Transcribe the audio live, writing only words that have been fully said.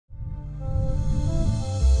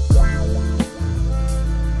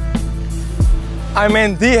I'm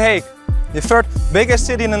in The Hague, the third biggest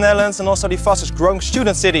city in the Netherlands and also the fastest growing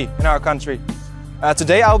student city in our country.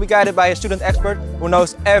 Today I will be guided by a student expert who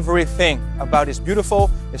knows everything about this beautiful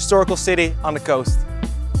historical city on the coast.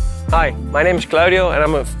 Hi, my name is Claudio and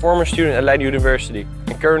I'm a former student at Leiden University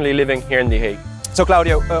and currently living here in The Hague. So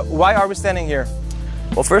Claudio, why are we standing here?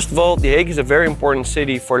 Well, first of all, The Hague is a very important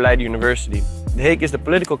city for Leiden University. The Hague is the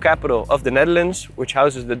political capital of the Netherlands, which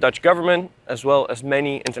houses the Dutch government as well as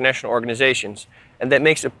many international organizations. And that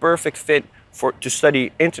makes a perfect fit to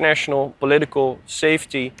study international, political,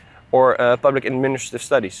 safety or public administrative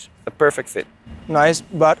studies. A perfect fit. Nice,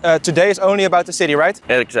 but today is only about the city, right?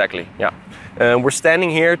 Exactly, yeah. We're standing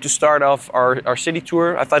here to start off our city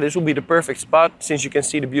tour. I thought this would be the perfect spot since you can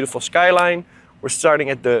see the beautiful skyline. We're starting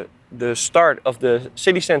at the start of the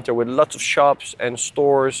city center with lots of shops and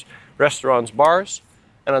stores, restaurants, bars.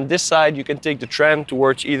 And on this side you can take the tram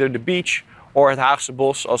towards either the beach or het Haagse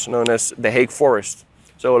Bos, also known as the Hague Forest.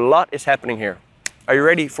 So a lot is happening here. Are you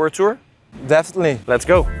ready for a tour? Definitely. Let's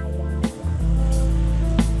go.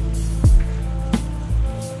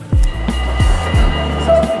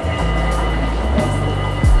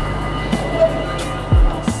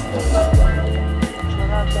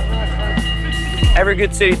 Every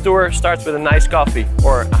good city tour starts with a nice coffee,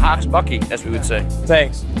 or a Haagse bakkie, as we would say.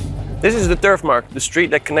 Thanks. This is the Turfmark, the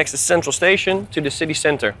street that connects the central station to the city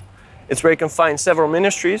center. It's where you can find several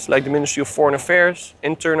ministries, like the Ministry of Foreign Affairs,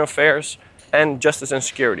 Internal Affairs, and Justice and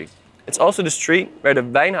Security. It's also the street where the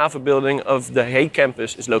Wijnhaven building of the Hague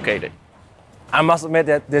campus is located. I must admit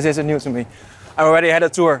that this isn't new to me. I already had a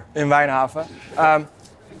tour in Wijnhaven.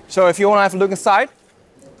 So if you want to have a look inside,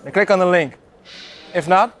 then click on the link. If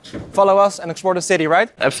not, follow us and explore the city, right?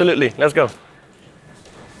 Absolutely, let's go.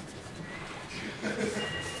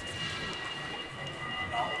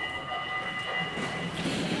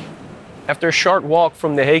 After a short walk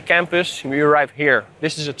from the Hague campus, we arrive here.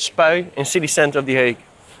 This is at Spui, in city center of The Hague.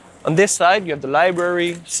 On this side, you have the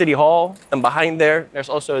library, city hall, and behind there's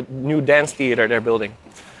also a new dance theater they're building.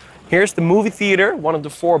 Here's the movie theater, one of the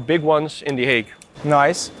 4 big ones in The Hague.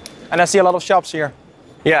 Nice. And I see a lot of shops here.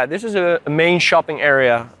 Yeah, this is a main shopping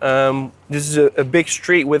area. This is a big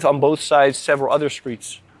street with on both sides several other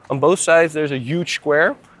streets. On both sides there's a huge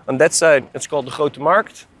square. On that side it's called the Grote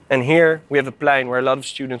Markt. And here we have a plein where a lot of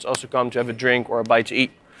students also come to have a drink or a bite to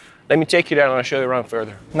eat. Let me take you there and I'll show you around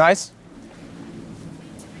further. Nice.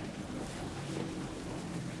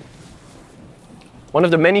 One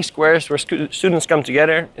of the many squares where students come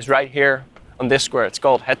together is right here on this square. It's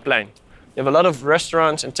called Het Plein. You have a lot of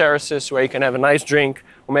restaurants and terraces where you can have a nice drink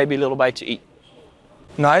or maybe a little bite to eat.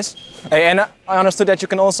 Nice. Hey, and I understood that you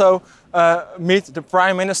can also meet the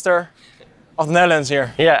Prime Minister of the Netherlands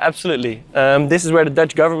here. Yeah, absolutely. This is where the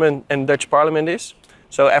Dutch government and Dutch parliament is.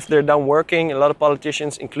 So after they're done working, a lot of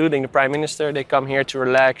politicians, including the Prime Minister, they come here to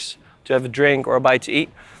relax, to have a drink or a bite to eat.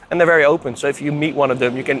 And they're very open, so if you meet one of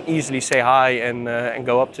them, you can easily say hi and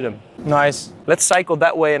go up to them. Nice. Let's cycle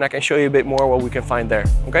that way and I can show you a bit more what we can find there,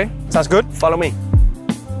 okay? Sounds good. Follow me.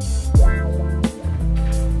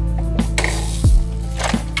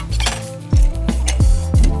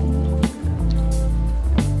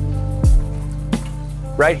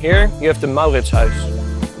 Right here, you have the Mauritshuis.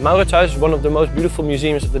 Mauritshuis is one of the most beautiful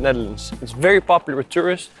museums of the Netherlands. It's very popular with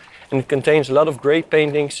tourists and it contains a lot of great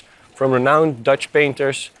paintings from renowned Dutch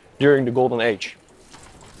painters during the Golden Age.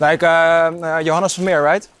 Like Johannes Vermeer,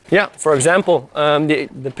 right? Yeah, for example,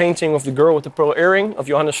 the painting of the girl with the pearl earring of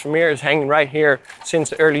Johannes Vermeer is hanging right here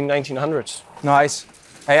since the early 1900s. Nice.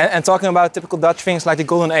 Hey, and talking about typical Dutch things like the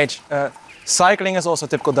Golden Age, cycling is also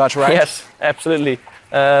typical Dutch, right? Yes, absolutely.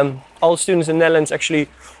 All students in the Netherlands actually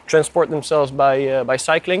transport themselves by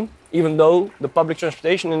cycling, even though the public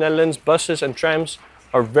transportation in the Netherlands, buses and trams,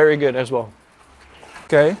 are very good as well.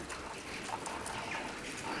 Okay.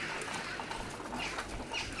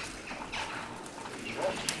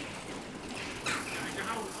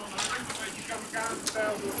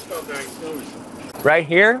 Right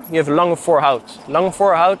here, you have Langevoorhout.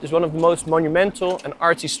 Langevoorhout is one of the most monumental and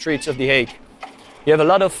artsy streets of The Hague. You have a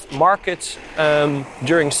lot of markets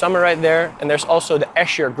during summer right there, and there's also the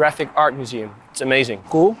Escher Graphic Art Museum. It's amazing.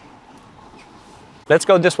 Cool. Let's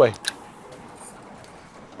go this way.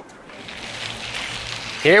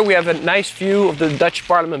 Here we have a nice view of the Dutch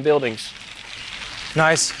Parliament buildings.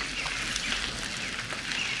 Nice.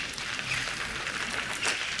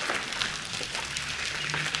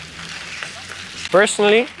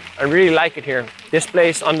 Personally, I really like it here. This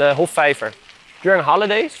place on the Hofvijver. During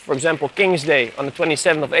holidays, for example King's Day on the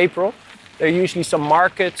 27th of April, there are usually some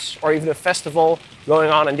markets or even a festival going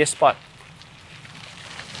on in this spot.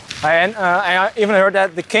 And I even heard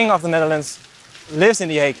that the King of the Netherlands lives in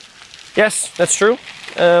The Hague. Yes, that's true.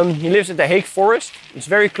 He lives at the Hague forest. It's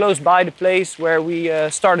very close by the place where we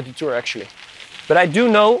started the tour actually. But I do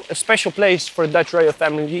know a special place for the Dutch royal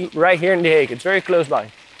family right here in The Hague. It's very close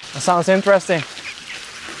by. That sounds interesting.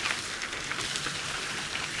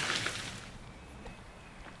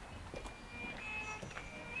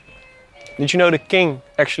 Did you know the king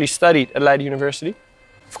actually studied at Leiden University?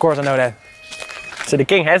 Of course I know that. So the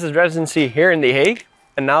king has his residency here in The Hague.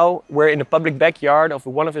 And now we're in the public backyard of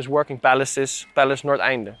one of his working palaces, Palace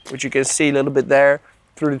Noordeinde, which you can see a little bit there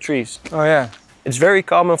through the trees. Oh yeah. It's very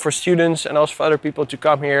common for students and also for other people to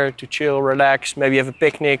come here to chill, relax, maybe have a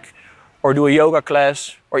picnic or do a yoga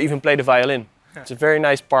class or even play the violin. Yeah. It's a very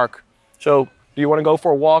nice park. So do you want to go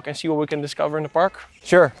for a walk and see what we can discover in the park?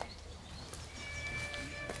 Sure.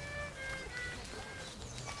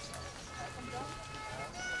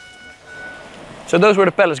 So those were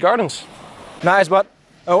the palace gardens. Nice, but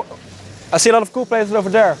oh, I see a lot of cool places over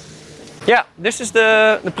there. Yeah, this is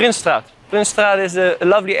the Prinsstraat. Prinsstraat is a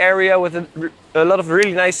lovely area with a lot of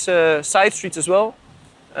really nice side streets as well.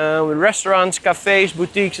 With restaurants, cafes,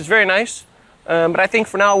 boutiques, it's very nice. But I think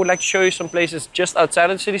for now I would like to show you some places just outside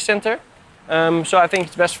of the city center. So I think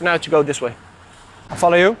it's best for now to go this way. I'll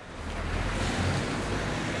follow you.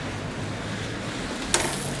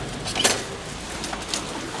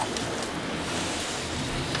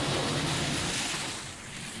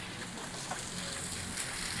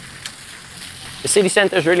 The city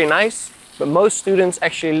center is really nice, but most students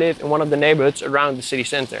actually live in one of the neighborhoods around the city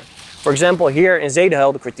center. For example, here in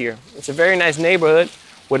Zedeheldenkwartier. It's a very nice neighborhood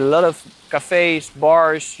with a lot of cafes,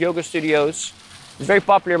 bars, yoga studios. It's very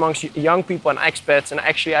popular amongst young people and expats, and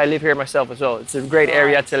actually I live here myself as well. It's a great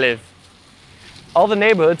area to live. All the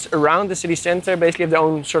neighborhoods around the city center basically have their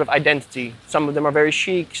own sort of identity. Some of them are very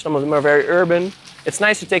chic, some of them are very urban. It's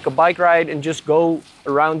nice to take a bike ride and just go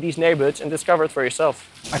around these neighborhoods and discover it for yourself.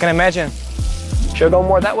 I can imagine. Should I go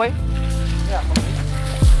more that way? Yeah.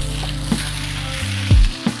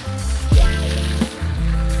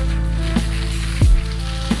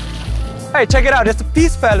 Hey, check it out. It's the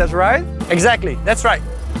Peace Palace, right? Exactly, that's right.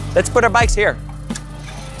 Let's put our bikes here.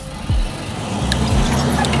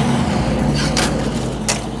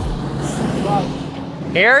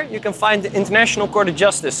 Here you can find the International Court of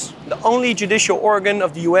Justice, the only judicial organ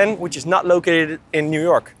of the UN which is not located in New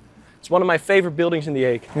York. It's one of my favorite buildings in The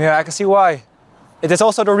Hague. Yeah, I can see why. It is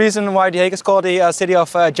also the reason why The Hague is called the city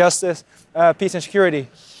of justice, peace and security.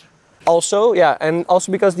 Also, yeah, and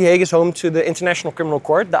also because The Hague is home to the International Criminal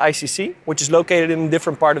Court, the ICC, which is located in a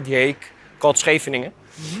different part of The Hague called Scheveningen.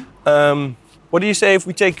 Mm-hmm. What do you say if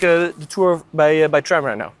we take the tour by tram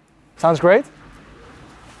right now? Sounds great.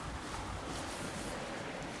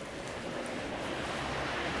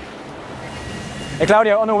 Hey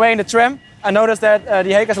Claudio, on the way in the tram, I noticed that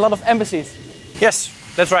The Hague has a lot of embassies. Yes,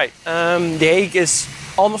 that's right. The Hague is,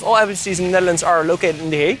 almost all embassies in the Netherlands are located in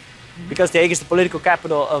The Hague, because The Hague is the political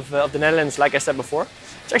capital of the Netherlands, like I said before.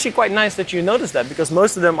 It's actually quite nice that you noticed that, because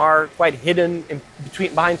most of them are quite hidden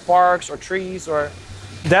behind parks or trees or...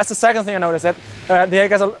 That's the second thing I noticed, that The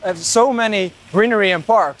Hague has so many greenery and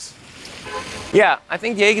parks. Yeah, I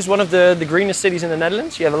think The Hague is one of the greenest cities in the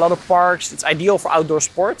Netherlands. You have a lot of parks. It's ideal for outdoor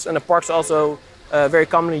sports, and the parks are also very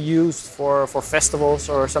commonly used for festivals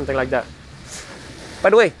or something like that. By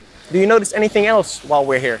the way, do you notice anything else while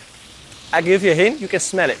we're here? I give you a hint, you can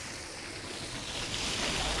smell it.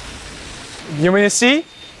 You mean the sea?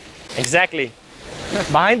 Exactly.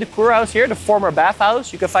 Behind the Kurhaus here, the former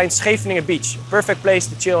bathhouse, you can find Scheveningen Beach. Perfect place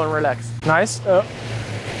to chill and relax. Nice.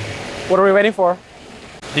 What are we waiting for?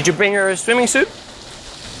 Did you bring your swimming suit?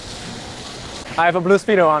 I have a blue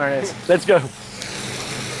Speedo on underneath. Let's go.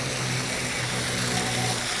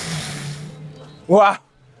 Wow.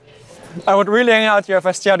 I would really hang out here if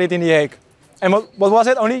I studied in The Hague. And what was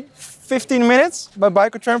it? Only 15 minutes by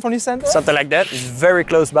bike or tram from the center? Something like that. It's very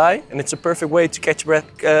close by, and it's a perfect way to catch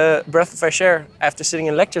a breath of fresh air after sitting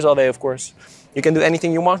in lectures all day, of course. You can do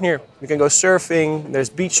anything you want here. You can go surfing, there's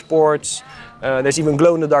beach sports, there's even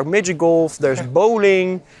glow-in-the-dark midget golf, there's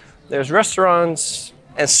bowling, there's restaurants,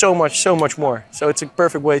 and so much more. So it's a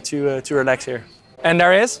perfect way to relax here. And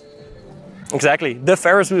there is? Exactly, the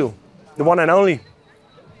Ferris wheel, the one and only.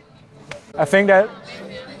 I think that,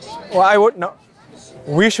 well, no.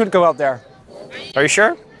 We should go up there. Are you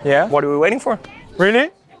sure? Yeah. What are we waiting for? Really?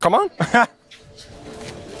 Come on.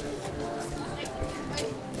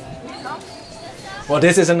 Well,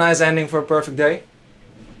 this is a nice ending for a perfect day.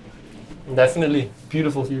 Definitely.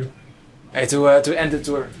 Beautiful view. Hey, to end the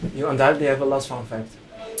tour, you undoubtedly have a last fun fact.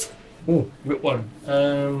 Ooh, good one.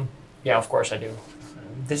 Yeah, of course I do.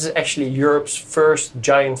 This is actually Europe's first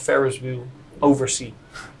giant Ferris wheel over sea.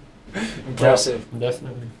 Impressive. Yeah,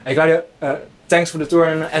 definitely. Hey Claudio, thanks for the tour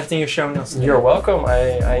and everything you've shown us today. You're welcome.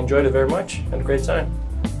 I enjoyed it very much. Had a great time.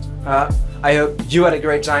 I hope you had a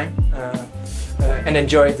great time and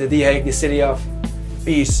enjoyed The Hague, the city of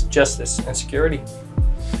Peace, justice, and security.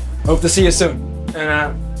 Hope to see you soon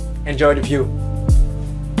and enjoy the view.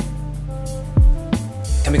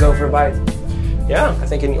 Can we go for a bite? Yeah, I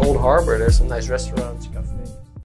think in the old harbor there's some nice restaurants.